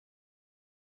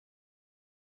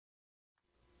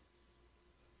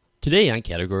Today on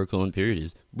Categorical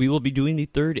Imperatives, we will be doing the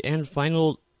third and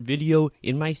final video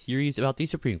in my series about the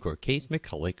Supreme Court case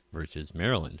McCulloch versus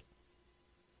Maryland.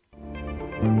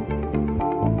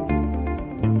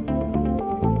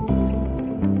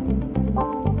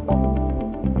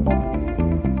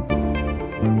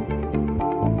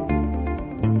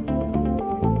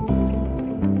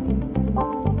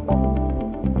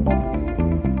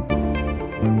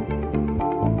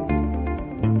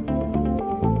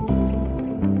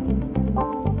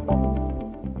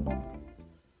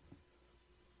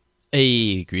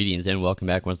 Hey, greetings and welcome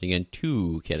back once again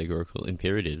to Categorical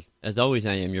Imperatives. As always,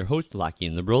 I am your host,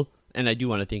 Lockean Liberal, and I do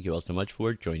want to thank you all so much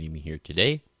for joining me here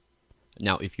today.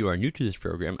 Now, if you are new to this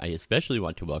program, I especially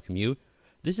want to welcome you.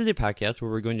 This is a podcast where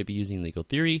we're going to be using legal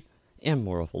theory and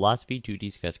moral philosophy to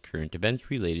discuss current events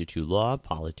related to law,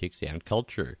 politics, and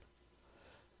culture.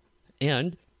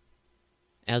 And,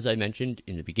 as I mentioned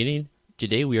in the beginning,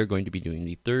 today we are going to be doing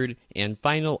the third and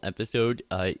final episode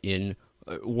in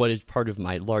what is part of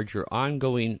my larger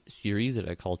ongoing series that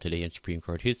I call Today in Supreme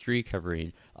Court History,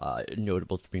 covering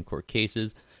notable Supreme Court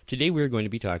cases. Today we're going to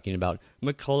be talking about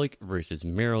McCulloch versus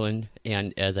Maryland,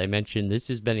 and as I mentioned, this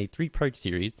has been a three-part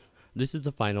series. This is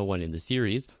the final one in the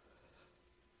series.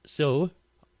 So,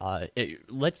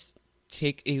 let's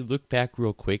take a look back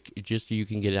real quick, just so you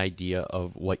can get an idea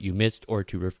of what you missed, or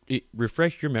to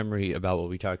refresh your memory about what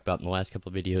we talked about in the last couple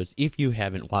of videos, if you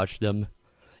haven't watched them.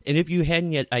 And if you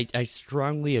hadn't yet, I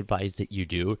strongly advise that you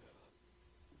do.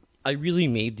 I really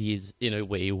made these in a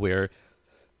way where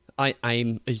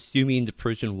I'm assuming the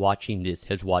person watching this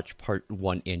has watched part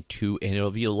 1 and 2, and it'll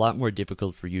be a lot more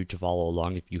difficult for you to follow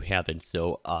along if you haven't.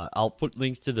 So I'll put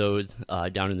links to those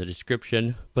down in the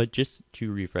description, but just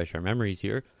to refresh our memories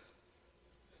here.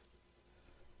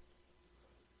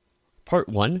 Part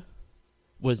 1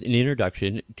 was an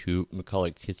introduction to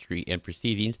McCulloch's history and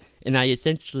proceedings, and I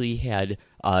essentially had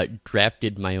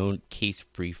drafted my own case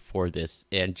brief for this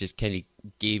and just kind of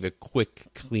gave a quick,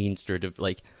 clean, sort of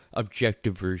like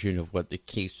objective version of what the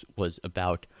case was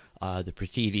about, the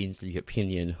proceedings, the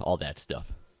opinion, all that stuff.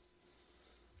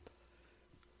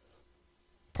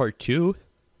 Part 2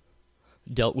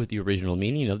 dealt with the original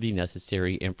meaning of the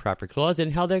necessary and proper clause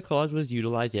and how that clause was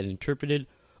utilized and interpreted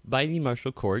by the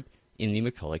Marshall Court in the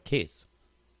McCulloch case.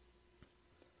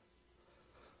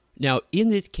 Now, in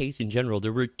this case in general,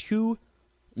 there were two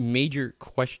major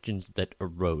questions that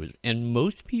arose, and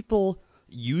most people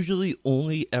usually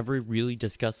only ever really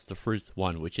discuss the first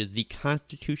one, which is the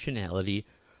constitutionality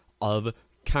of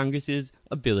Congress's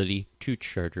ability to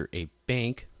charter a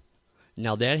bank.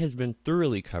 Now, that has been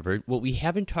thoroughly covered. What we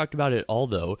haven't talked about at all,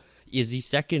 though, is the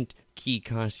second key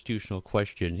constitutional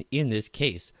question in this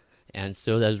case, and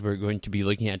so that's what we're going to be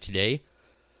looking at today.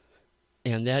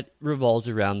 And that revolves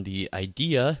around the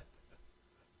idea,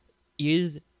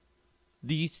 is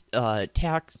the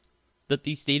tax that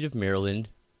the state of Maryland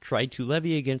tried to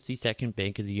levy against the Second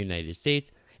Bank of the United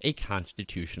States a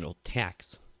constitutional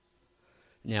tax?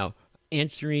 Now,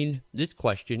 answering this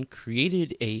question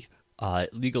created a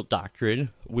legal doctrine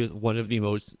with one of the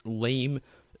most lame,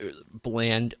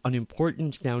 bland,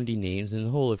 unimportant sounding names in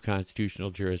the whole of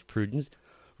constitutional jurisprudence,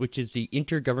 which is the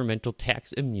Intergovernmental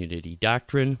Tax Immunity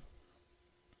Doctrine.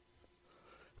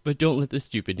 But don't let the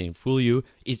stupid name fool you.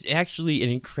 It's actually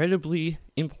an incredibly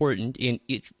important and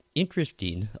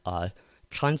interesting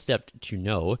concept to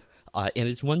know, and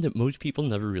it's one that most people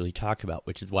never really talk about,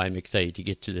 which is why I'm excited to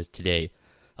get to this today.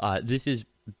 This is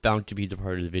bound to be the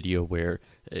part of the video where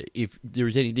if there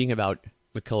was anything about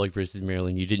McCulloch versus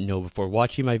Maryland you didn't know before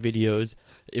watching my videos,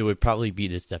 it would probably be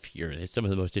this stuff here. It's some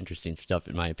of the most interesting stuff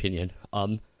in my opinion.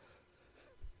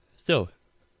 So,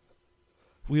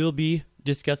 we will be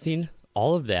discussing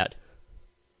all of that,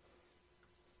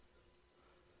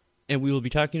 and we will be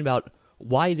talking about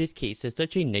why this case has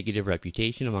such a negative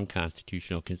reputation among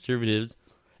constitutional conservatives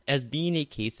as being a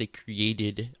case that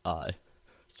created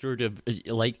sort of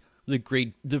like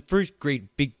the first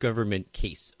great big government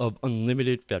case of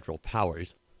unlimited federal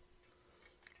powers.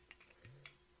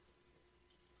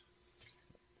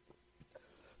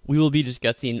 We will be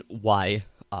discussing why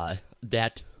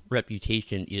that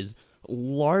reputation is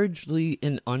largely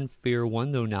an unfair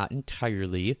one, though not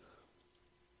entirely.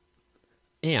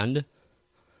 And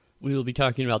we will be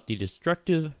talking about the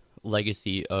destructive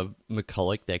legacy of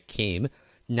McCulloch that came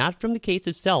not from the case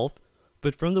itself,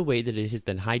 but from the way that it has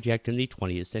been hijacked in the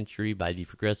 20th century by the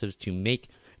progressives to make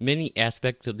many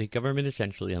aspects of the government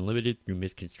essentially unlimited through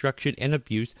misconstruction and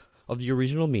abuse of the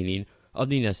original meaning of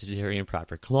the necessary and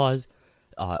proper clause,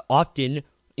 often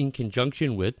in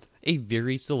conjunction with a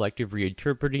very selective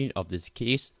reinterpreting of this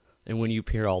case. And when you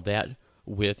pair all that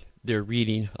with their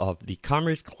reading of the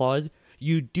Commerce Clause,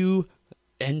 you do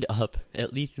end up,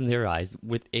 at least in their eyes,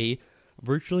 with a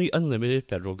virtually unlimited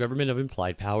federal government of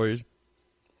implied powers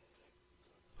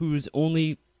whose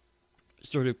only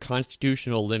sort of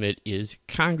constitutional limit is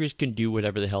Congress can do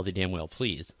whatever the hell they damn well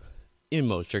please in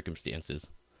most circumstances.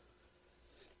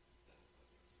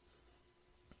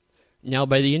 Now,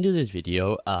 by the end of this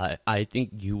video, I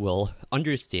think you will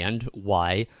understand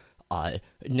why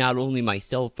not only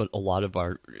myself, but a lot of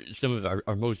some of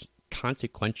our most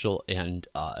consequential and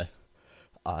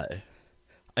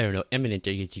eminent,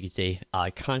 I guess you could say,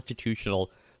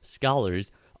 constitutional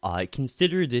scholars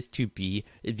consider this to be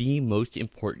the most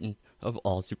important of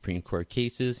all Supreme Court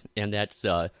cases, and that's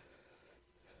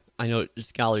I know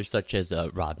scholars such as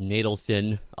Rob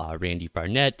Natelson, Randy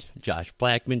Barnett, Josh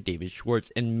Blackman, David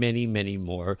Schwartz, and many, many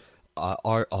more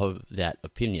are of that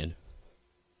opinion.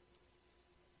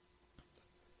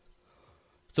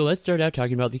 So let's start out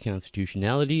talking about the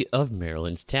constitutionality of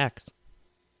Maryland's tax.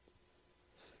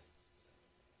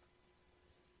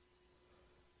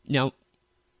 Now,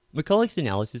 McCulloch's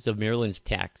analysis of Maryland's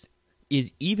tax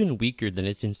is even weaker than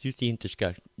its insouciant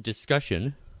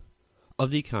discussion of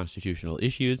the constitutional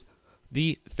issues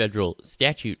the federal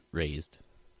statute raised.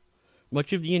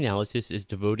 Much of the analysis is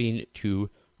devoting to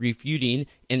refuting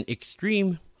an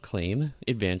extreme claim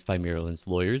advanced by Maryland's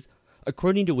lawyers,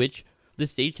 according to which the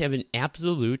states have an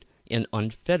absolute and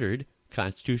unfettered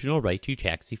constitutional right to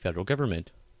tax the federal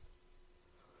government.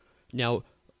 Now,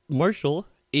 Marshall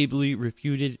ably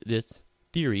refuted this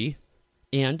theory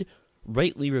and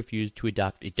rightly refused to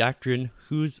adopt a doctrine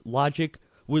whose logic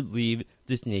would leave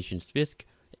this nation's fisc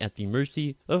at the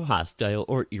mercy of hostile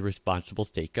or irresponsible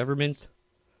state governments.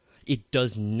 It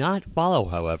does not follow,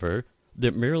 however,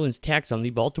 that Maryland's tax on the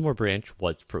Baltimore branch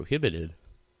was prohibited.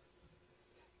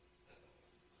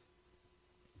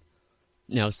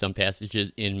 Now, some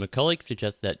passages in McCulloch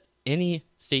suggest that any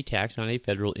state tax on a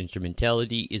federal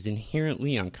instrumentality is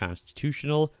inherently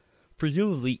unconstitutional,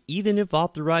 presumably even if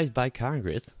authorized by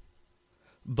Congress,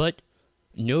 but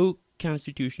no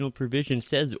constitutional provision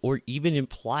says or even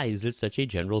implies that such a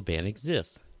general ban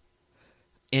exists.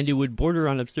 And it would border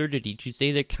on absurdity to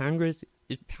say that Congress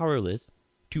is powerless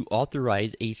to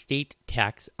authorize a state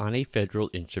tax on a federal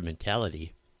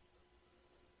instrumentality.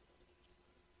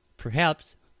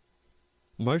 Perhaps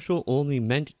Marshall only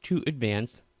meant to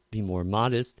advance the more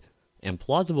modest and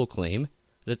plausible claim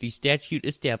that the statute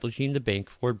establishing the bank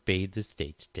forbade the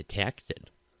states to tax it.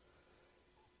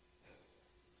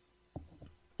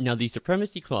 Now, the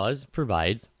Supremacy Clause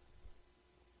provides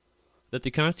that the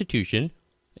Constitution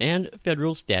and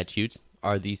federal statutes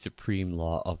are the supreme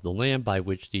law of the land by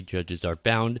which the judges are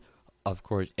bound. Of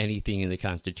course, anything in the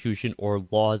Constitution or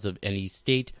laws of any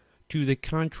state to the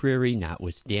contrary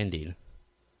notwithstanding.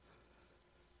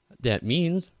 That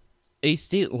means a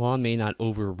state law may not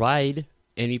override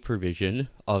any provision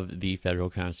of the federal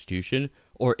Constitution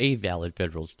or a valid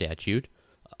federal statute,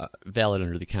 valid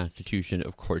under the Constitution,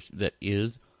 of course, that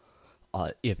is.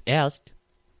 If asked,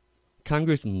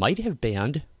 Congress might have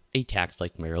banned a tax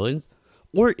like Maryland's,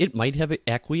 or it might have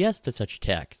acquiesced to such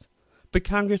tax, but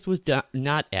Congress was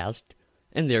not asked,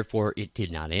 and therefore it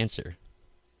did not answer.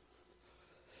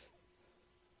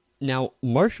 Now,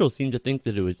 Marshall seemed to think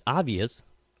that it was obvious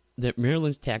that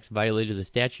Maryland's tax violated the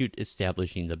statute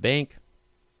establishing the bank.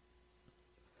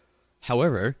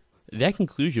 However, that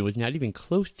conclusion was not even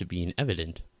close to being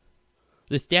evident.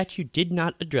 The statute did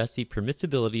not address the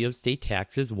permissibility of state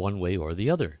taxes one way or the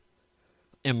other,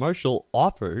 and Marshall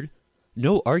offered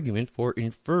no argument for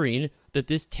inferring that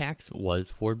this tax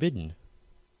was forbidden,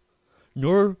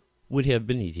 nor would have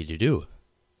been easy to do.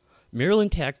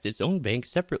 Maryland taxed its own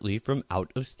banks separately from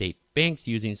out-of-state banks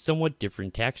using somewhat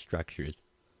different tax structures.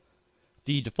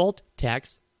 The default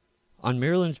tax on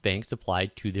Maryland's banks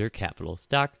applied to their capital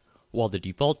stock, while the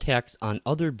default tax on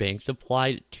other banks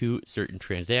applied to certain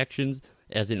transactions.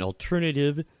 As an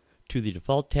alternative to the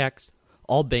default tax,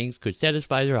 all banks could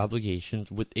satisfy their obligations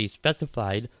with a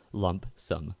specified lump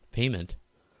sum payment.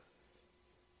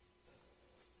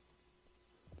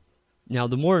 Now,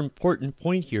 the more important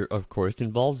point here, of course,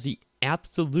 involves the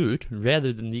absolute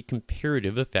rather than the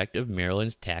comparative effect of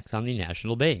Maryland's tax on the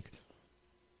national bank.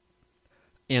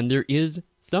 And there is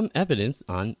some evidence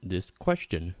on this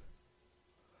question.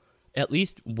 At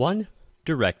least one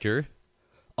director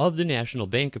of the National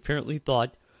Bank apparently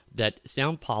thought that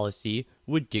sound policy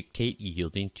would dictate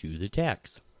yielding to the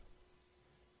tax.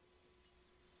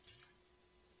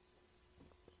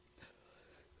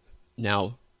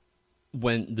 Now,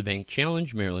 when the bank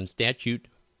challenged Maryland's statute,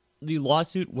 the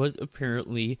lawsuit was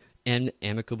apparently an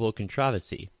amicable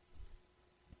controversy.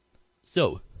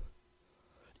 So,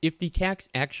 if the tax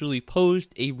actually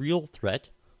posed a real threat,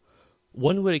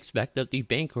 one would expect that the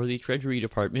bank or the Treasury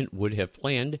Department would have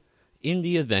planned, in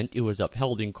the event it was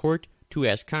upheld in court, to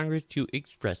ask Congress to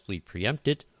expressly preempt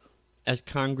it, as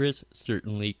Congress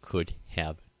certainly could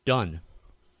have done.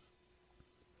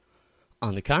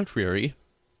 On the contrary,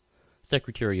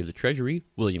 Secretary of the Treasury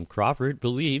William Crawford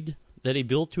believed that a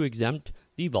bill to exempt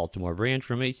the Baltimore branch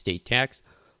from a state tax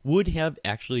would have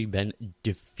actually been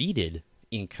defeated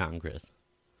in Congress.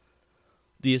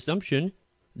 The assumption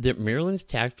that Maryland's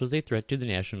tax was a threat to the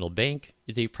national bank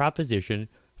is a proposition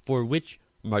for which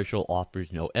Marshall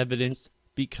offers no evidence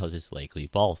because it's likely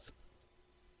false.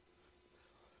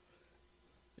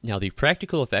 Now, the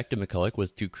practical effect of McCulloch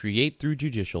was to create through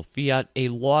judicial fiat a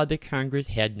law that Congress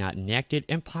had not enacted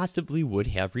and possibly would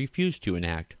have refused to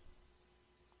enact.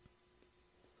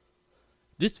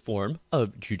 This form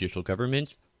of judicial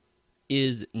government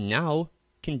is now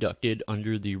conducted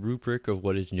under the rubric of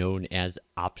what is known as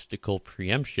obstacle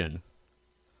preemption.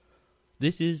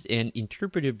 This is an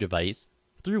interpretive device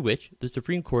through which the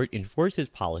Supreme Court enforces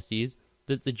policies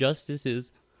that the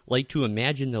justices like to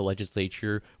imagine the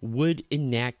legislature would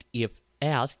enact if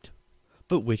asked,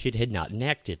 but which it had not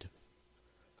enacted.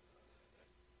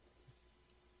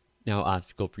 Now,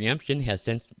 obstacle preemption has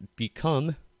since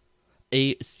become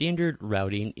a standard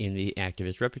routing in the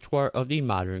activist repertoire of the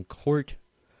modern court,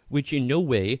 which in no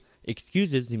way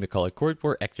excuses the McCulloch Court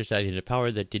for exercising a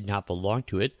power that did not belong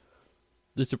to it.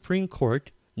 The Supreme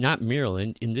Court, not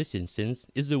Maryland in this instance,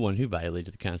 is the one who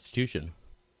violated the Constitution.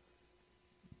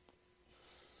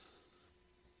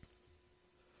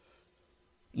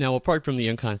 Now, apart from the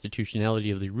unconstitutionality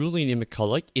of the ruling in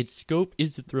McCulloch, its scope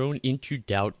is thrown into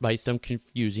doubt by some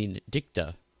confusing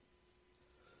dicta.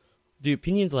 The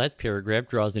opinion's last paragraph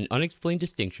draws an unexplained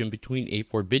distinction between a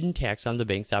forbidden tax on the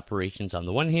bank's operations on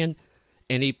the one hand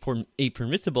and a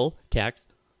permissible tax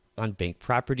on bank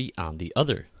property on the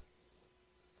other.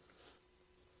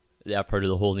 That part of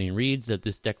the holding reads that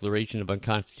this declaration of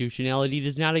unconstitutionality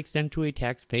does not extend to a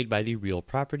tax paid by the real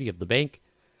property of the bank,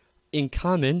 in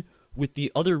common with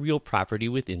the other real property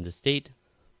within the state,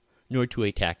 nor to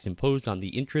a tax imposed on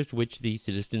the interest which the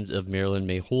citizens of Maryland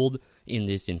may hold in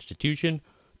this institution,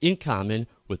 in common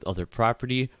with other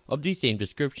property of the same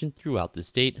description throughout the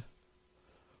state.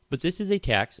 But this is a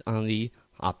tax on the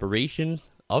operation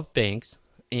of banks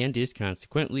and is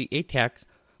consequently a tax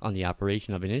on the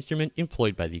operation of an instrument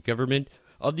employed by the government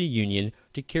of the Union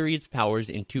to carry its powers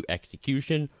into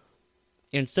execution,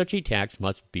 and such a tax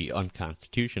must be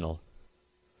unconstitutional.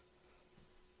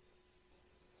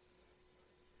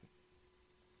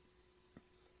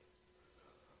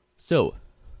 So,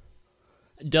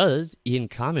 does in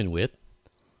common with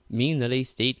mean that a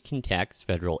state can tax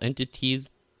federal entities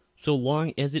so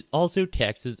long as it also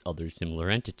taxes other similar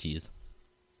entities?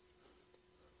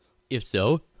 If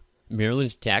so,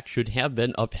 Maryland's tax should have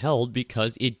been upheld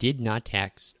because it did not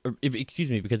tax,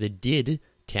 because it did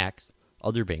tax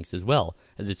other banks as well,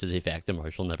 and this is a fact that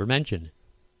Marshall never mentioned.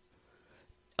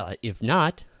 If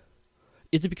not,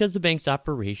 is it because the bank's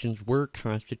operations were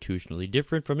constitutionally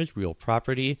different from its real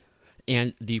property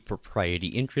and the propriety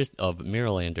interest of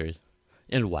Marylanders?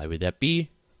 And why would that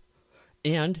be?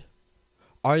 And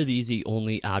are these the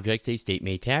only objects a state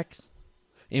may tax?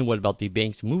 And what about the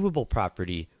bank's movable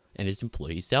property and its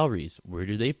employees' salaries? Where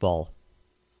do they fall?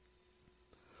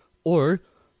 Or,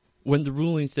 when the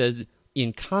ruling says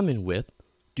in common with,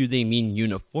 do they mean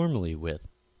uniformly with?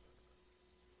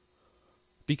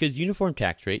 Because uniform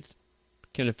tax rates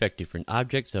can affect different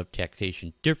objects of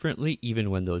taxation differently, even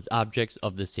when those objects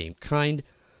of the same kind,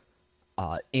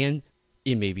 and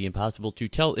it may be impossible to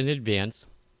tell in advance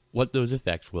what those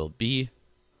effects will be,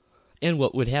 and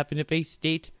what would happen if a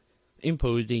state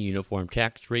imposed a uniform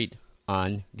tax rate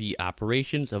on the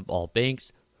operations of all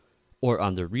banks, or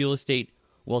on the real estate,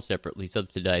 while separately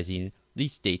subsidizing the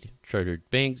state-chartered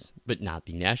banks, but not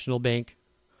the national bank.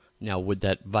 Now, would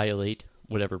that violate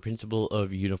whatever principle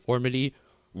of uniformity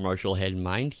Marshall had in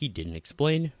mind? He didn't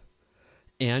explain.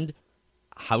 And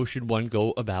how should one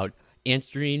go about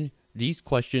answering these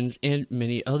questions and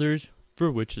many others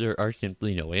for which there are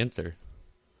simply no answer?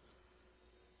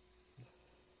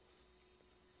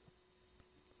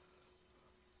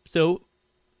 So,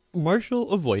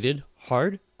 Marshall avoided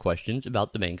hard questions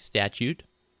about the bank's statute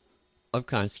of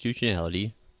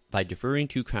constitutionality by deferring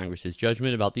to Congress's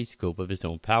judgment about the scope of his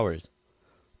own powers.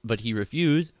 But he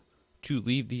refused to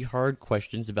leave the hard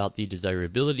questions about the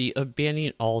desirability of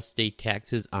banning all state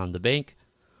taxes on the bank,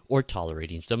 or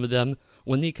tolerating some of them,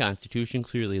 when the Constitution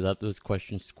clearly left those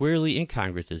questions squarely in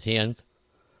Congress's hands.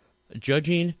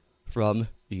 Judging from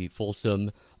the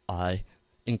fulsome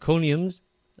encomiums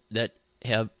that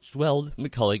have swelled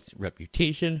McCulloch's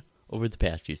reputation over the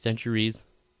past few centuries,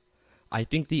 I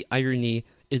think the irony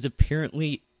is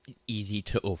apparently easy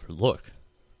to overlook.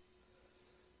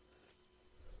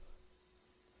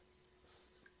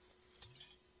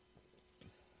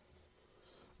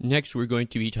 Next, we're going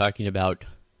to be talking about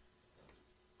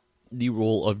the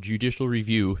role of judicial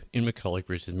review in McCulloch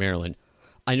versus Maryland.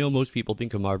 I know most people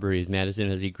think of Marbury v.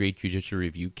 Madison as a great judicial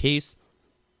review case,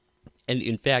 and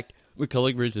in fact,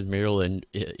 McCulloch versus Maryland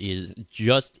is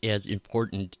just as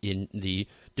important in the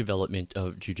development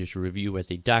of judicial review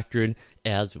as a doctrine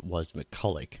as was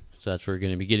McCulloch. So that's what we're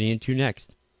going to be getting into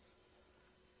next.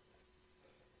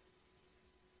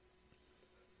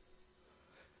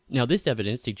 Now, this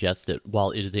evidence suggests that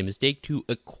while it is a mistake to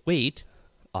equate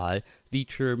the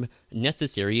term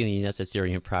necessary in the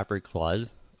necessary and proper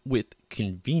clause with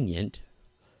convenient,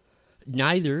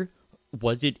 neither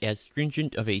was it as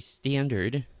stringent of a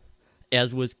standard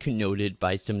as was connoted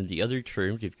by some of the other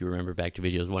terms, if you remember back to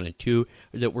videos 1 and 2,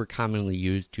 that were commonly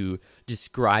used to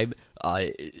describe,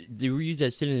 they were used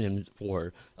as synonyms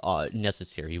for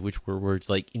necessary, which were words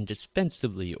like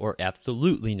indispensably or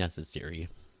absolutely necessary.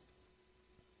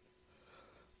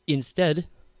 Instead,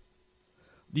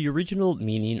 the original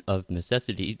meaning of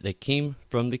necessity that came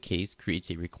from the case creates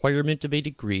a requirement of a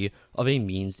degree of a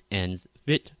means-ends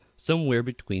fit somewhere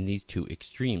between these two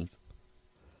extremes.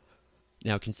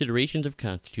 Now, considerations of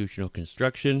constitutional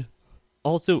construction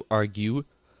also argue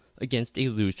against a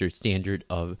looser standard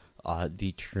of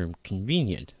the term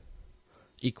convenient.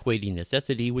 Equating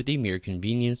necessity with a mere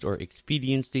convenience or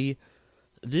expediency,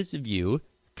 this view,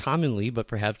 commonly but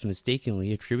perhaps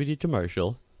mistakenly attributed to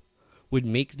Marshall, would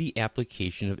make the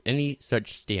application of any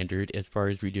such standard as far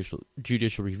as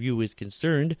judicial review is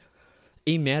concerned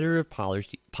a matter of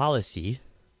policy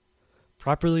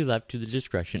properly left to the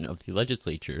discretion of the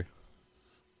legislature.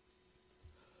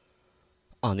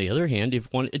 On the other hand,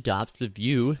 if one adopts the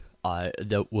view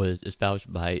that was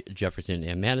espoused by Jefferson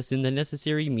and Madison, that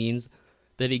necessary means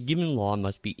that a given law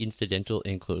must be incidental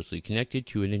and closely connected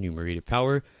to an enumerated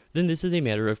power, then this is a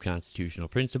matter of constitutional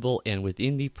principle and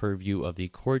within the purview of the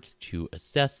courts to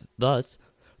assess. Thus,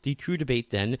 the true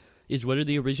debate then is whether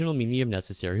the original meaning of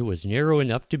necessary was narrow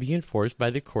enough to be enforced by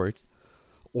the courts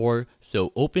or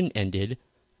so open-ended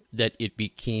that it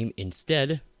became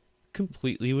instead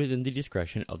completely within the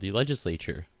discretion of the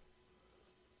legislature.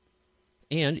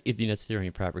 And if the necessary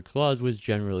and proper clause was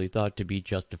generally thought to be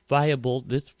justifiable,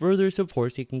 this further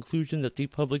supports a conclusion that the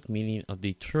public meaning of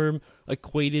the term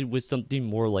equated with something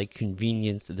more like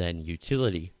convenience than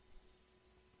utility.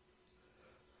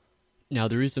 Now,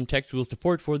 there is some textual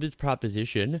support for this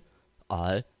proposition.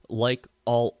 Like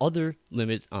all other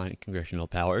limits on congressional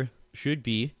power, should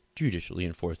be judicially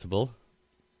enforceable.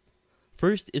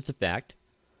 First is the fact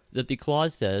that the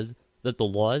clause says that the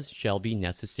laws shall be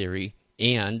necessary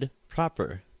and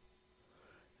proper.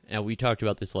 Now, we talked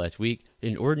about this last week.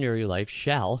 In ordinary life,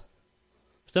 shall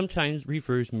sometimes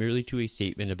refers merely to a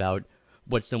statement about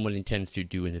what someone intends to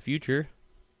do in the future.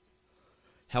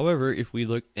 However, if we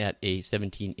look at a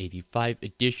 1785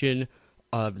 edition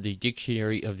of the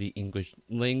Dictionary of the English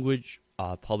Language,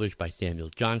 published by Samuel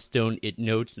Johnstone, it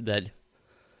notes that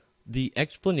the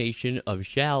explanation of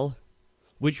shall,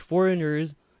 which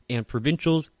foreigners and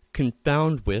provincials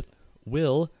confound with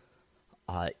will,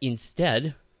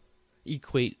 instead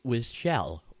equate with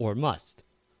shall or must.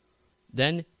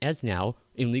 Then, as now,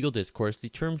 in legal discourse, the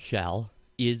term shall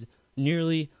is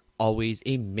nearly always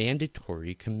a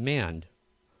mandatory command.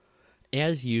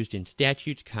 As used in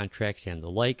statutes, contracts, and the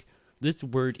like, this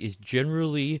word is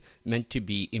generally meant to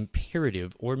be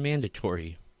imperative or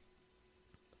mandatory.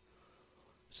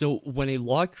 So when a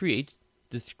law creates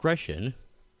discretion,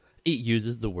 it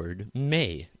uses the word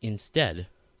may instead.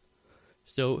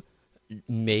 So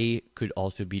may could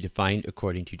also be defined,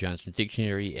 according to Johnston's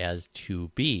dictionary, as to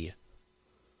be.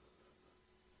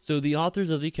 So the authors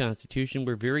of the Constitution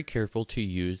were very careful to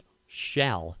use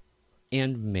shall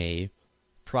and may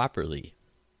properly.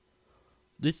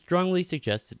 This strongly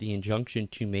suggests that the injunction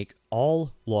to make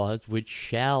all laws which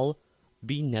shall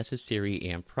be necessary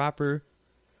and proper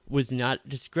was not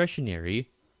discretionary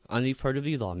on the part of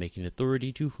the lawmaking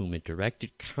authority to whom it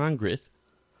directed, Congress.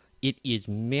 It is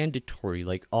mandatory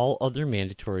like all other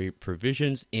mandatory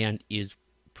provisions and is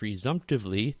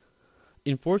presumptively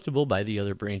enforceable by the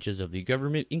other branches of the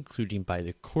government, including by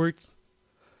the courts,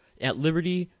 at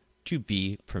liberty to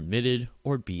be permitted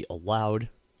or be allowed.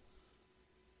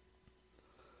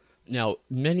 Now,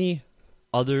 many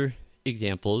other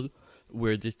examples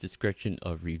where this discretion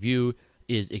of review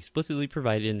is explicitly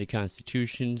provided in the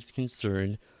Constitution's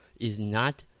concern is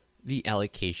not the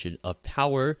allocation of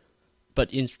power,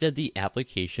 but instead the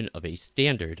application of a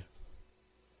standard.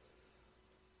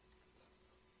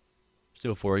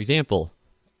 So, for example,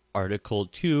 Article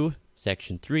 2,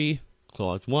 Section 3,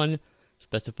 Clause 1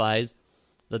 specifies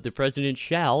that the President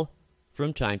shall,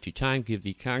 from time to time, give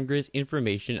the Congress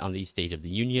information on the state of the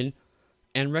Union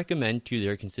and recommend to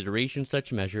their consideration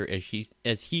such measure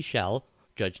as he shall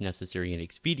judge necessary and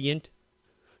expedient,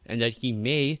 and that he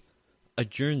may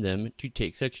adjourn them to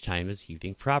take such time as he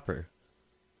think proper.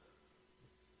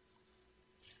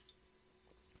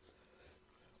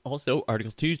 Also,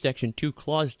 Article 2, Section 2,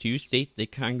 Clause 2 states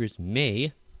that Congress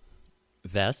may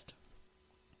vest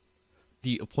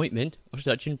the appointment of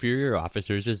such inferior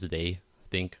officers as they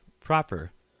think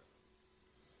proper.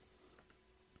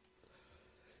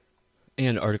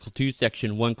 And Article 2,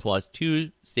 Section 1, Clause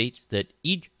 2 states that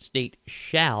each state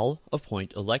shall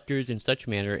appoint electors in such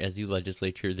manner as the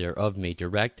legislature thereof may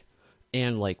direct.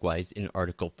 And likewise, in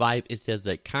Article 5, it says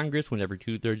that Congress, whenever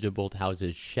two-thirds of both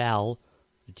houses shall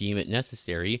deem it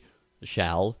necessary,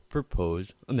 shall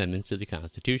propose amendments to the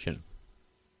Constitution.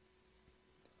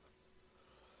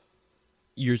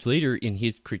 Years later, in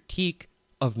his critique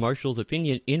of Marshall's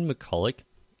opinion in McCulloch,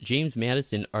 James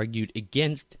Madison argued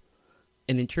against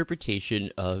an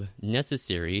interpretation of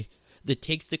necessary that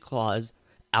takes the clause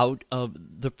out of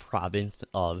the province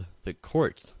of the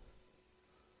courts.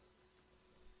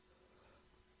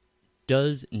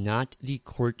 Does not the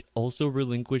court also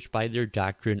relinquish by their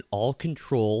doctrine all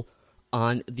control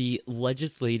on the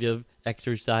legislative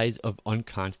exercise of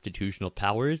unconstitutional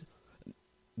powers?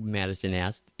 Madison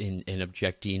asked in an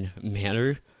objecting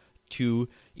manner to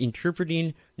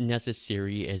interpreting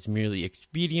necessary as merely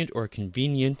expedient or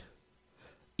convenient,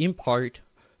 in part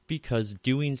because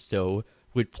doing so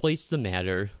would place the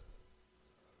matter,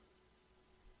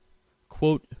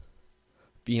 quote,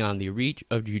 beyond the reach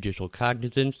of judicial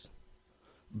cognizance.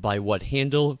 By what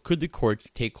handle could the courts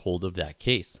take hold of that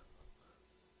case?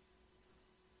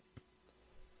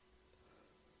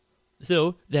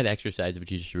 So, that exercise of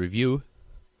judicial review,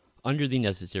 under the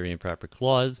necessary and proper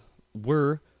clause,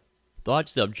 were thought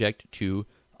subject to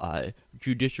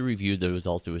judicial review that was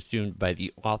also assumed by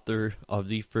the author of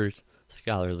the first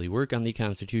scholarly work on the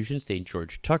Constitution, St.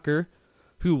 George Tucker,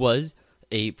 who was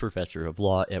a professor of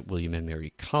law at William and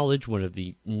Mary College, one of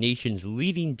the nation's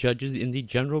leading judges in the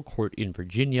General Court in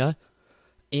Virginia,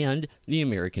 and the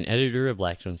American editor of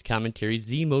Blackstone's Commentaries,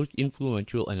 the most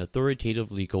influential and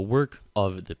authoritative legal work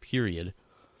of the period.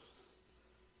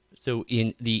 So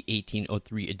in the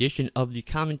 1803 edition of the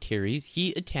Commentaries,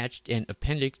 he attached an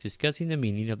appendix discussing the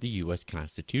meaning of the U.S.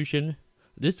 Constitution.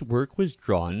 This work was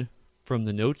drawn from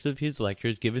the notes of his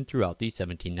lectures given throughout the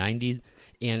 1790s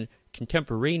and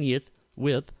contemporaneous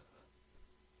with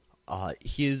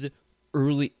the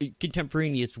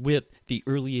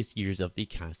earliest years of the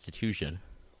Constitution.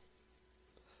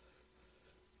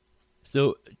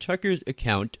 So Tucker's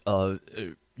account of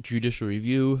judicial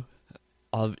review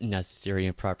of necessary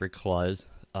and proper clause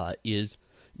is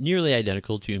nearly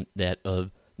identical to that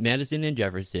of Madison and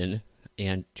Jefferson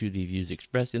and to the views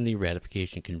expressed in the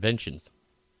ratification conventions.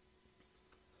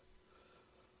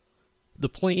 The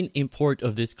plain import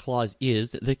of this clause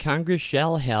is that Congress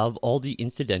shall have all the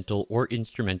incidental or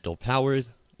instrumental powers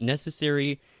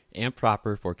necessary and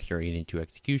proper for carrying into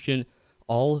execution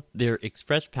all their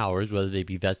express powers, whether they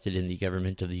be vested in the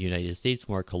government of the United States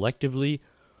more collectively,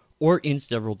 or in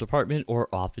several departments or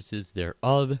offices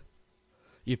thereof,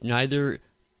 if it neither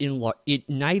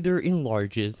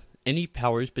enlarges any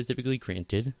power specifically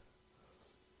granted,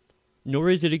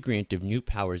 nor is it a grant of new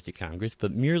powers to Congress,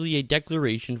 but merely a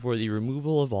declaration for the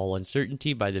removal of all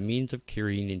uncertainty by the means of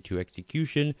carrying into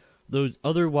execution those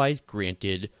otherwise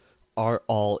granted, are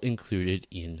all included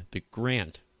in the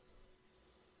grant.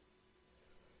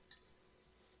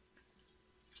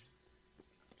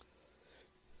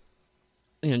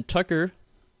 And Tucker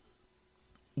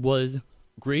was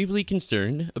gravely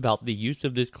concerned about the use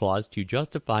of this clause to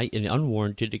justify an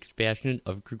unwarranted expansion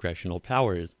of congressional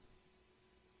powers.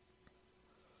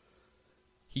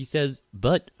 He says,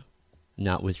 but,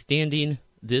 notwithstanding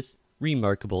this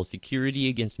remarkable security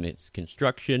against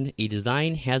misconstruction, a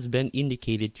design has been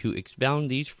indicated to expound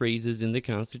these phrases in the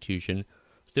Constitution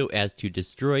so as to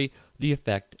destroy the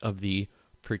effect of the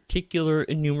particular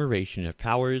enumeration of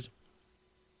powers,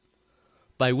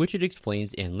 by which it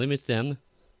explains and limits them,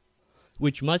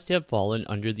 which must have fallen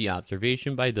under the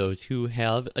observation by those who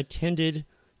have attended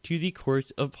to the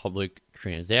course of public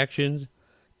transactions.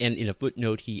 And in a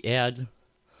footnote he adds,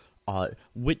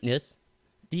 witness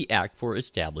the act for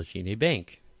establishing a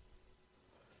bank.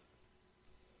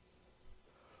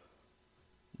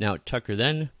 Now, Tucker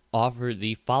then offered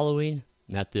the following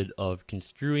method of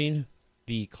construing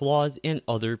the clause and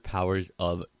other powers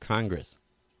of Congress.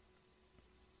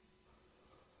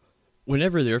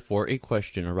 Whenever, therefore, a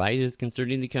question arises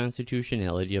concerning the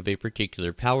constitutionality of a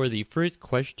particular power, the first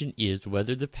question is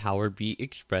whether the power be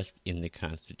expressed in the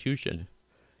Constitution.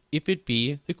 If it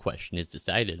be, the question is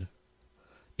decided.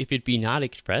 If it be not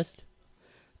expressed,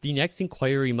 the next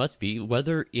inquiry must be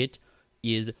whether it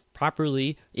is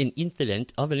properly an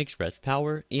incident of an express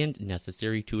power and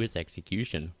necessary to its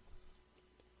execution.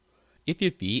 If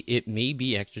it be, it may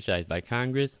be exercised by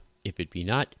Congress. If it be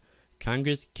not,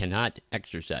 Congress cannot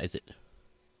exercise it.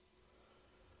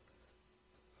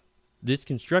 This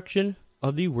construction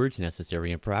of the words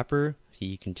necessary and proper,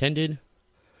 he contended,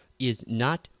 is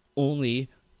not only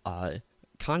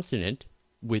consonant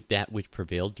with that which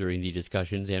prevailed during the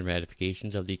discussions and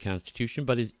ratifications of the Constitution,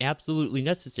 but is absolutely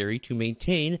necessary to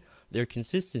maintain their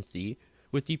consistency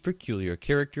with the peculiar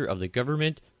character of the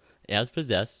government as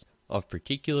possessed of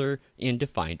particular and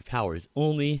defined powers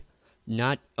only,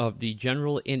 not of the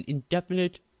general and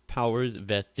indefinite powers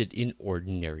vested in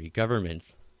ordinary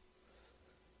governments.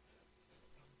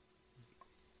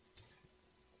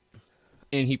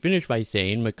 And he finished by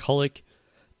saying McCulloch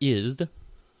is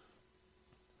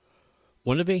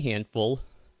one of a handful,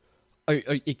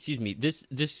 this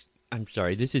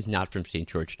is not from St.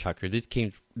 George Tucker. This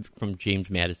came from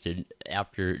James Madison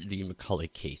after the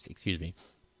McCulloch case,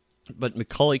 But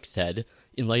McCulloch said,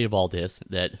 in light of all this,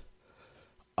 that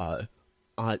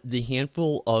the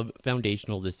handful of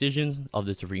foundational decisions of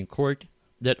the Supreme Court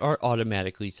that are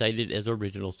automatically cited as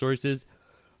original sources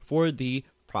for the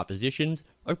propositions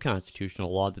of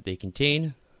constitutional law that they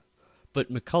contain,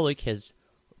 but McCulloch has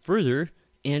further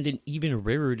and an even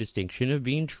rarer distinction of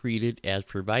being treated as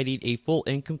providing a full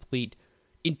and complete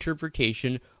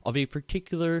interpretation of a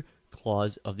particular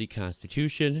clause of the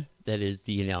Constitution, that is,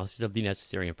 the analysis of the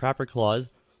necessary and proper clause.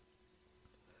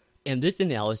 And this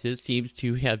analysis seems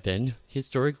to have been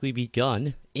historically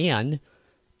begun and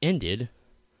ended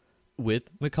with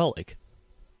McCulloch.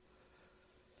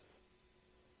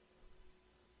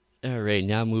 All right,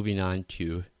 now moving on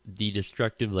to the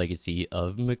destructive legacy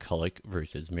of McCulloch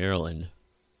versus Maryland.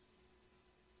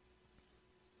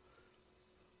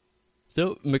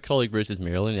 So, McCulloch versus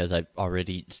Maryland, as I've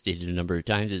already stated a number of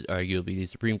times, is arguably the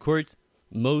Supreme Court's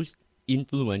most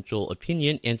influential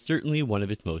opinion and certainly one of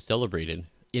its most celebrated.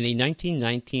 In a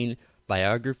 1919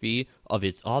 biography of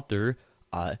its author,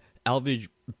 Alvin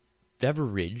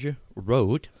Beveridge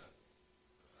wrote,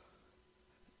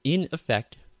 "In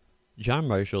effect, John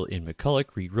Marshall and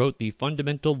McCulloch rewrote the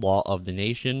fundamental law of the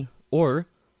nation, or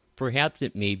perhaps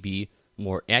it may be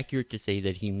more accurate to say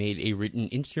that he made a written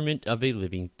instrument of a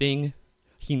living thing.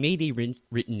 He made a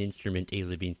written instrument a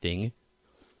living thing,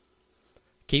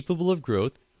 capable of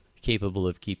growth, capable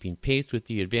of keeping pace with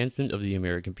the advancement of the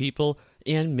American people,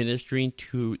 and ministering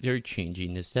to their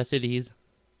changing necessities.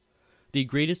 The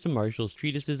greatest of Marshall's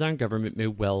treatises on government may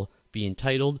well be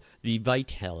entitled The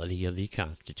Vitality of the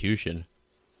Constitution."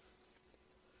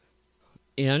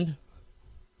 And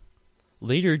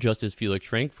later, Justice Felix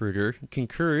Frankfurter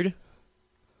concurred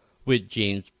with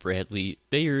James Bradley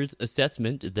Thayer's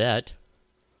assessment that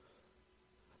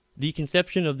the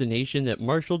conception of the nation that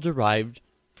Marshall derived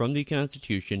from the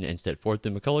Constitution and set forth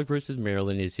in McCulloch versus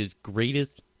Maryland is his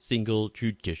greatest single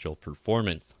judicial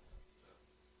performance.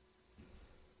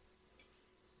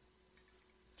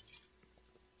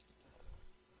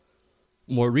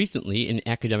 More recently, an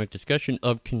academic discussion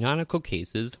of canonical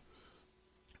cases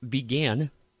began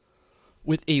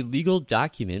with a legal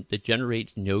document that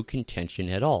generates no contention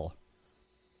at all.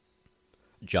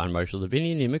 John Marshall's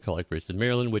opinion in McCulloch versus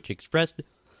Maryland, which expressed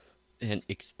an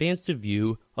expansive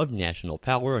view of national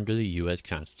power under the U.S.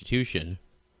 Constitution.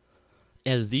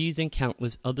 As these and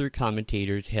countless other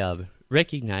commentators have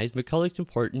recognized, McCulloch's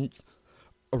importance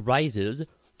arises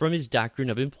from his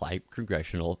doctrine of implied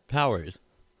congressional powers,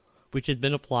 which has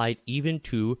been applied even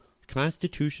to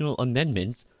constitutional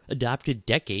amendments adopted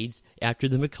decades after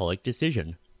the McCulloch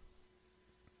decision.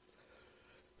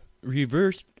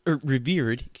 Revered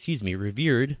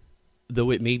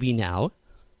though it may be now,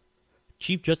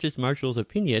 Chief Justice Marshall's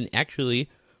opinion actually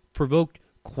provoked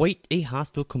quite a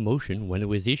hostile commotion when it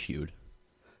was issued.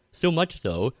 So much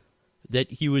so that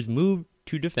he was moved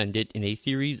to defend it in a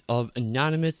series of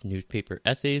anonymous newspaper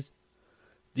essays.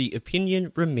 The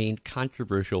opinion remained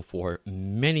controversial for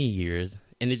many years,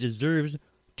 and it deserves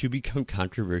to become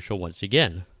controversial once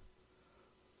again.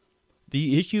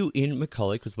 The issue in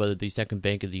McCulloch was whether the Second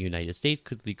Bank of the United States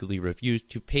could legally refuse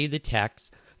to pay the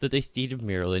tax that the state of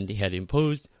Maryland had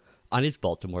imposed on its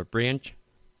Baltimore branch.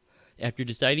 After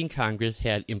deciding Congress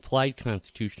had implied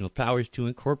constitutional powers to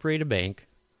incorporate a bank,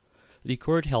 the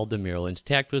court held that Maryland's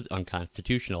tax was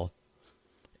unconstitutional.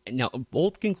 Now,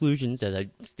 both conclusions, as I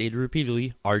stated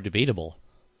repeatedly, are debatable.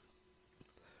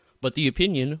 but the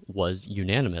opinion was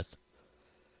unanimous.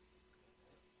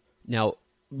 Now,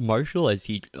 Marshall, as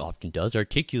he often does,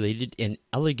 articulated an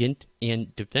elegant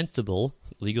and defensible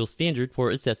legal standard for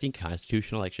assessing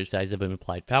constitutional exercise of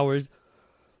implied powers,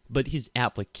 but his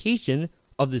application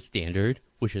of the standard,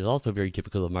 which is also very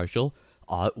typical of Marshall,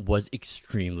 was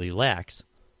extremely lax.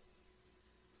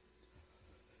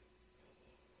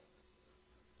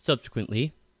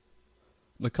 Subsequently,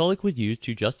 McCulloch was used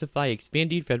to justify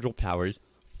expanding federal powers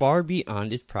far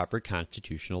beyond its proper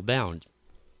constitutional bounds.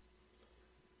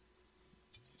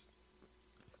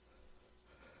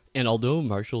 And although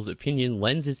Marshall's opinion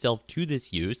lends itself to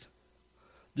this use,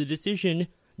 the decision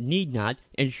need not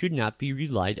and should not be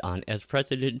relied on as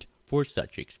precedent for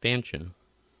such expansion.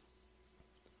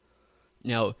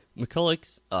 Now,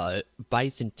 McCulloch's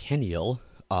bicentennial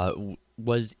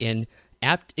was an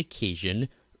apt occasion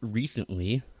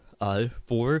recently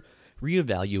for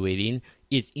reevaluating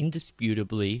its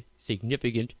indisputably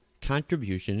significant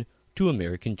contribution to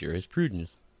American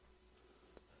jurisprudence.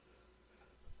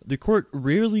 The court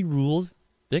rarely rules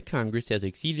that Congress has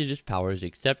exceeded its powers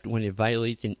except when it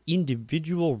violates an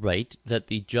individual right that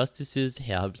the justices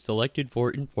have selected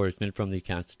for enforcement from the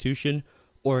Constitution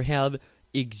or have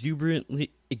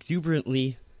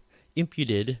exuberantly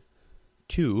imputed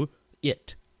to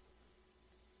it.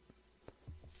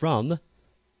 From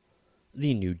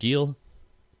the New Deal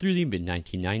through the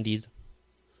mid-1990s,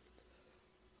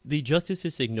 the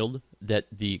justices signaled that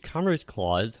the Commerce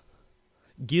Clause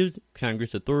gives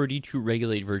Congress authority to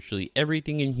regulate virtually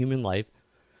everything in human life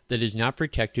that is not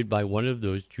protected by one of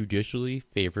those judicially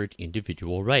favored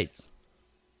individual rights.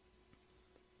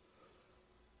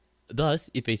 Thus,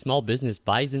 if a small business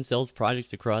buys and sells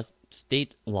products across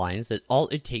state lines, that's all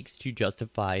it takes to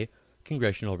justify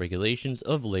congressional regulations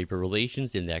of labor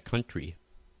relations in that country.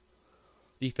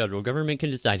 The federal government can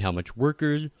decide how much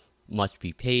workers must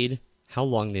be paid, how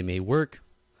long they may work,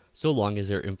 so long as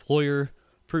their employer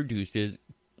produces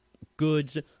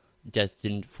goods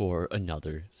destined for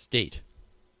another state.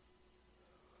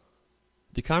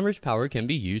 The commerce power can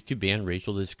be used to ban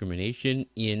racial discrimination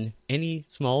in any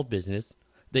small business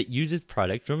that uses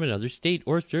products from another state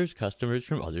or serves customers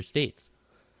from other states.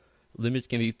 Limits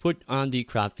can be put on the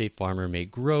crops a farmer may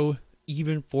grow,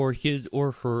 even for his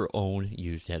or her own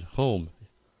use at home.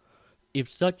 If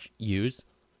such use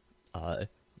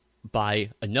by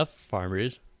enough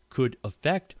farmers could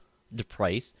affect the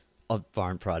price of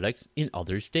farm products in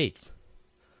other states.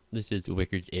 This is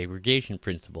Wickard's aggregation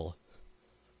principle.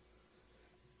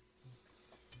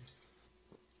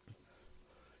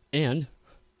 And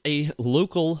a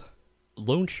local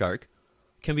loan shark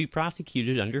can be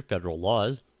prosecuted under federal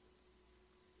laws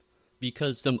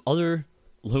because some other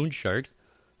loan sharks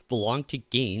belong to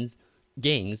gangs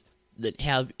that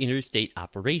have interstate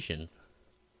operations.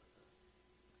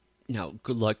 Now,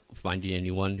 good luck finding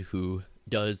anyone who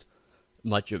does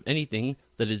much of anything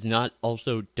that is not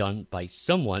also done by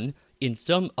someone in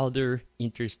some other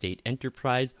interstate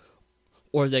enterprise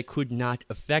or that could not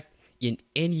affect in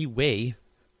any way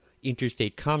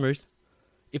interstate commerce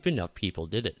if enough people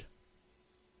did it.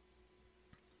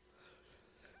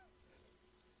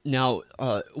 Now,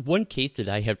 one case that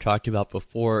I have talked about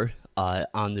before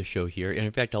on the show here, and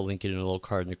in fact I'll link it in a little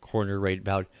card in the corner right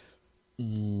about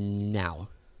now,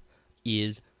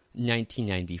 is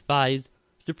 1995's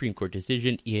Supreme Court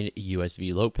decision in U.S.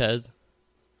 v. Lopez.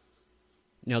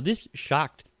 Now, this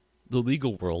shocked the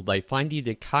legal world by finding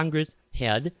that Congress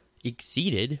had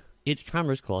exceeded its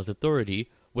Commerce Clause authority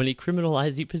when it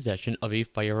criminalized the possession of a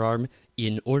firearm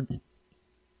in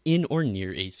or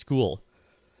near a school.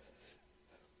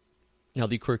 Now,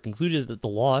 the court concluded that the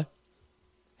law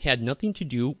had nothing to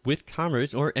do with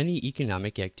commerce or any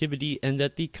economic activity, and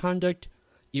that the conduct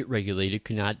it regulated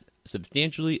could not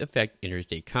substantially affect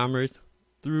interstate commerce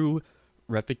through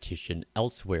repetition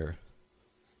elsewhere.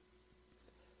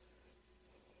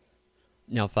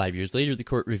 Now, 5 years later, the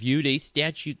court reviewed a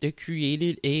statute that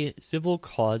created a civil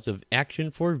cause of action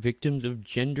for victims of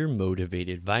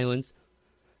gender-motivated violence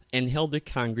and held that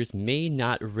Congress may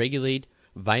not regulate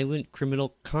violent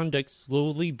criminal conduct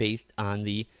solely based on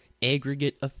the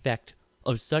aggregate effect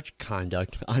of such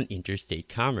conduct on interstate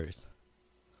commerce.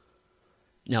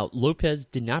 Now, Lopez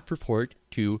did not purport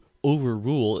to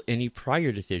overrule any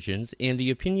prior decisions, and the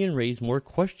opinion raised more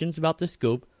questions about the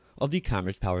scope of the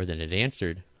commerce power than it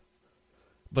answered.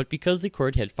 But because the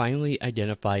court had finally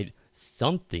identified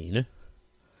something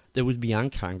that was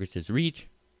beyond Congress's reach,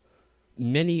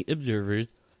 many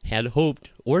observers had hoped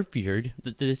or feared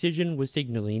that the decision was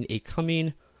signaling a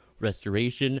coming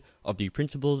restoration of the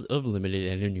principles of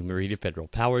limited and enumerated federal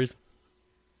powers.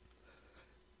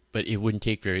 But it wouldn't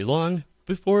take very long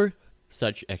before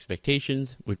such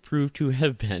expectations would prove to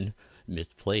have been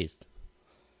misplaced.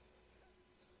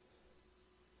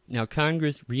 Now,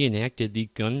 Congress reenacted the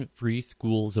gun-free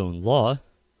school zone law,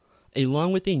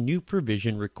 along with a new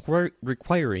provision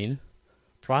requiring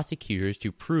prosecutors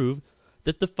to prove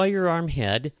that the firearm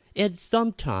had, at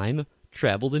some time,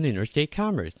 traveled in interstate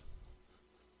commerce.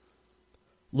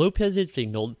 Lopez had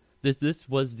signaled that this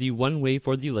was the one way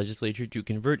for the legislature to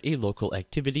convert a local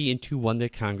activity into one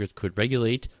that Congress could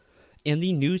regulate, and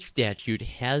the new statute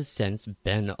has since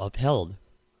been upheld.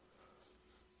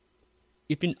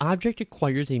 If an object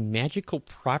acquires a magical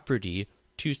property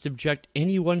to subject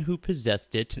anyone who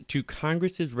possessed it to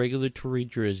Congress's regulatory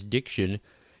jurisdiction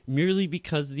merely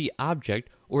because the object,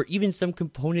 or even some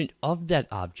component of that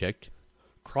object,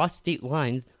 crossed state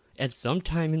lines at some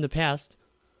time in the past,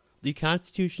 the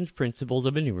Constitution's principles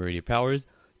of enumerated powers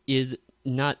is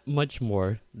not much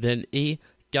more than a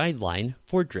guideline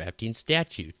for drafting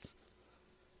statutes.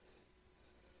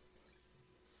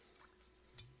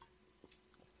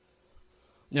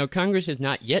 Now, Congress has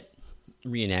not yet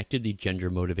reenacted the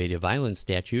gender-motivated violence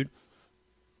statute,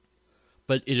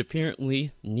 but it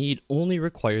apparently need only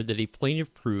require that a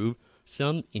plaintiff prove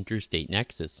some interstate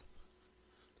nexus.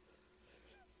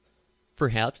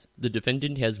 Perhaps the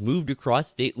defendant has moved across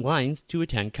state lines to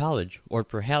attend college, or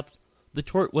perhaps the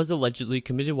tort was allegedly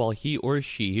committed while he or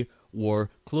she wore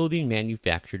clothing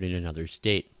manufactured in another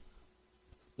state.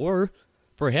 Or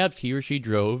perhaps he or she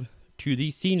drove to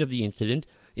the scene of the incident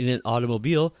in an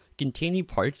automobile containing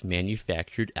parts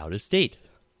manufactured out of state.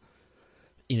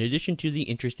 In addition to the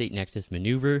interstate nexus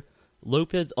maneuver,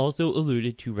 Lopez also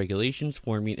alluded to regulations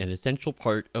forming an essential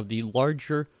part of the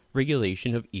larger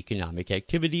regulation of economic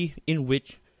activity in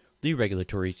which the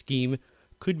regulatory scheme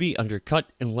could be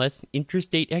undercut unless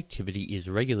interstate activity is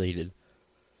regulated.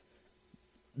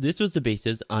 This was the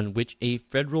basis on which a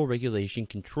federal regulation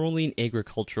controlling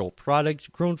agricultural products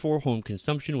grown for home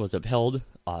consumption was upheld.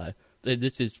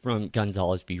 This is from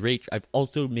Gonzalez v. Raich. I've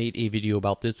also made a video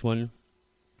about this one.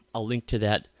 I'll link to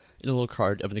that in a little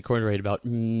card up in the corner right about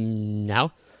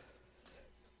now.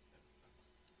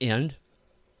 And,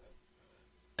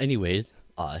 anyways,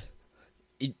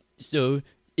 it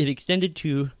extended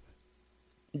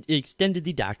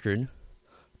the doctrine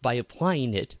by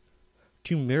applying it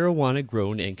to marijuana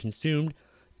grown and consumed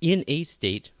in a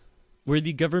state where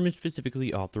the government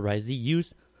specifically authorized the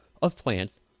use of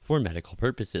plants for medical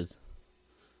purposes.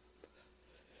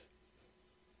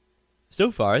 So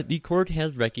far, the court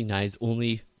has recognized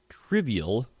only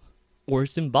trivial or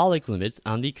symbolic limits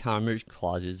on the Commerce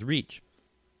Clause's reach.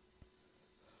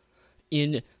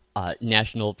 In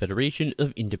National Federation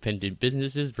of Independent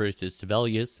Businesses versus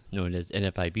Sebelius, known as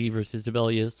NFIB versus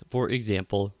Sebelius, for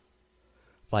example,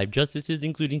 5 justices,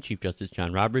 including Chief Justice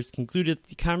John Roberts, concluded that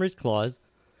the Commerce Clause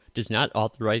does not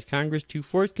authorize Congress to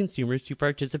force consumers to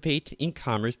participate in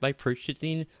commerce by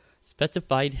purchasing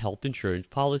specified health insurance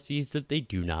policies that they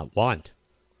do not want.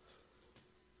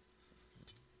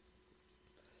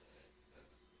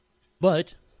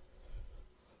 But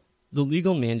the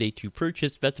legal mandate to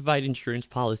purchase specified insurance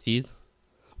policies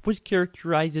was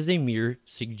characterized as a mere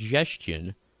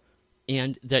suggestion,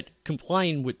 and that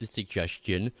complying with the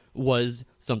suggestion was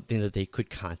something that they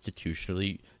could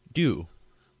constitutionally do.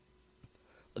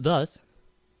 Thus,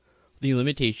 the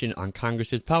limitation on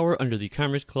Congress's power under the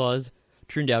Commerce Clause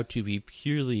turned out to be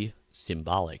purely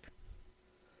symbolic.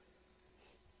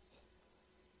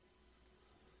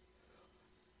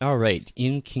 All right,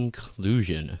 in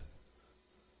conclusion,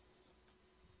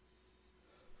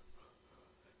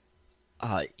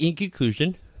 I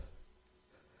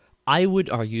would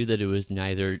argue that it was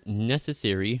neither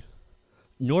necessary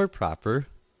nor proper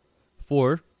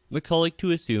for McCulloch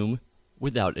to assume,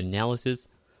 without analysis,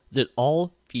 that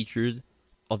all features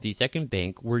of the Second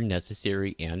Bank were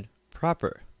necessary and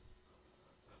proper.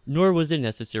 Nor was it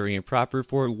necessary and proper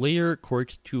for later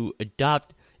courts to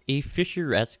adopt a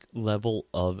Fisher-esque level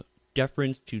of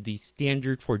deference to the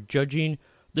standard for judging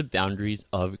the boundaries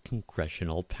of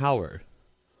congressional power.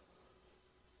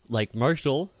 Like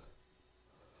Marshall,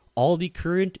 all the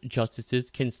current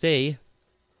justices can say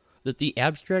that the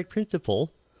abstract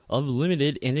principle of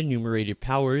limited and enumerated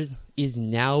powers is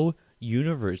now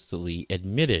universally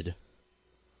admitted.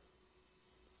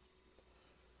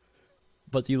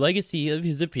 But the legacy of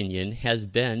his opinion has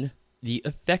been the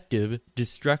effective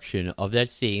destruction of that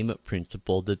same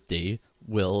principle that they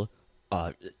will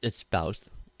espouse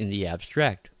in the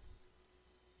abstract.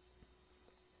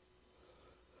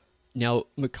 Now,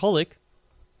 McCulloch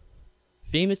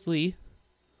famously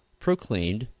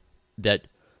proclaimed that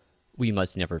we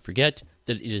must never forget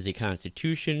that it is a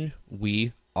constitution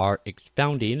we are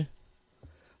expounding,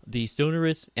 The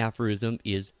sonorous aphorism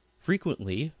is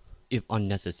frequently, if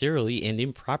unnecessarily and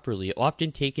improperly,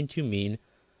 often taken to mean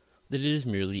that it is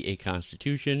merely a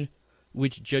constitution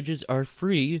which judges are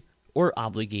free or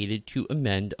obligated to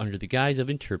amend under the guise of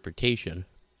interpretation.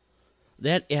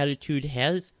 That attitude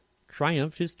has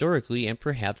triumphed historically and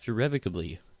perhaps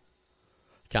irrevocably.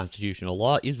 Constitutional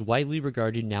law is widely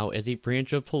regarded now as a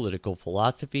branch of political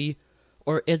philosophy,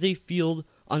 or as a field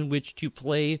on which to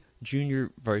play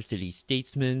junior varsity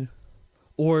statesman,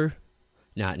 or,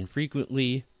 not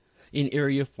infrequently, an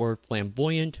area for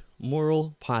flamboyant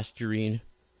moral posturing,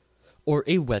 or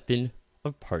a weapon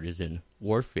of partisan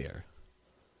warfare.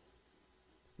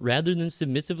 Rather than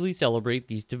submissively celebrate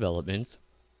these developments,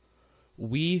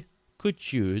 we could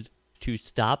choose to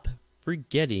stop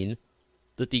forgetting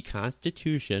that the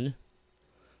Constitution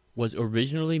was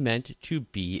originally meant to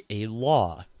be a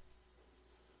law,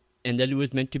 and that it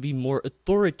was meant to be more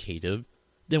authoritative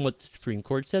than what the Supreme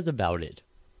Court says about it.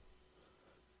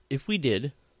 If we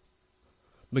did,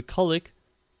 McCulloch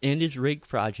and his rake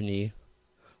progeny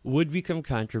would become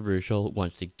controversial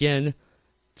once again,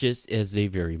 just as they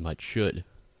very much should.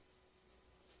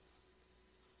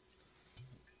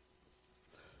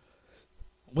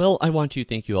 Well, I want to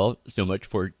thank you all so much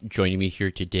for joining me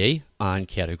here today on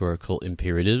Categorical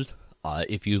Imperatives.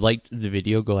 If you liked the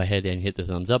video, go ahead and hit the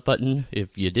thumbs up button.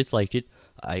 If you disliked it,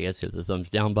 I guess hit the thumbs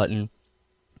down button.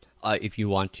 If you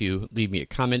want to leave me a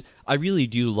comment, I really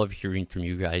do love hearing from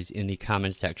you guys in the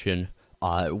comment section.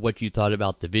 What you thought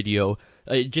about the video,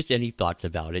 just any thoughts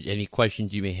about it, any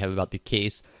questions you may have about the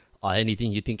case,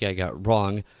 anything you think I got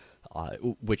wrong.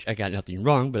 Which I got nothing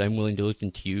wrong, but I'm willing to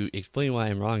listen to you explain why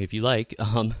I'm wrong if you like.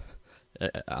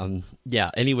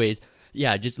 Anyways,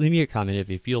 just leave me a comment if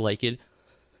you feel like it.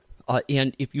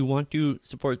 And if you want to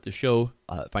support the show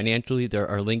financially, there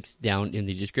are links down in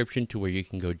the description to where you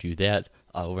can go do that.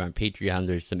 Over on Patreon,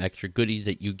 there's some extra goodies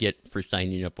that you get for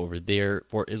signing up over there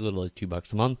for as little as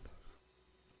 $2 a month.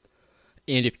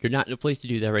 And if you're not in a place to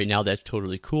do that right now, that's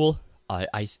totally cool.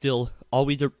 I still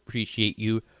always appreciate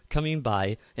you coming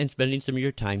by and spending some of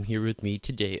your time here with me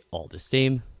today all the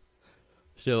same.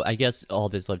 So I guess all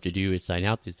that's left to do is sign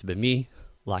out. This has been me,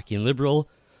 Lockean Liberal,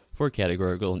 for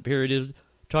Categorical Imperatives,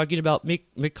 talking about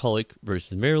McCulloch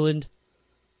versus Maryland.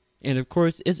 And of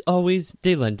course, as always,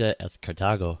 Delenda es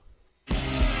Carthago.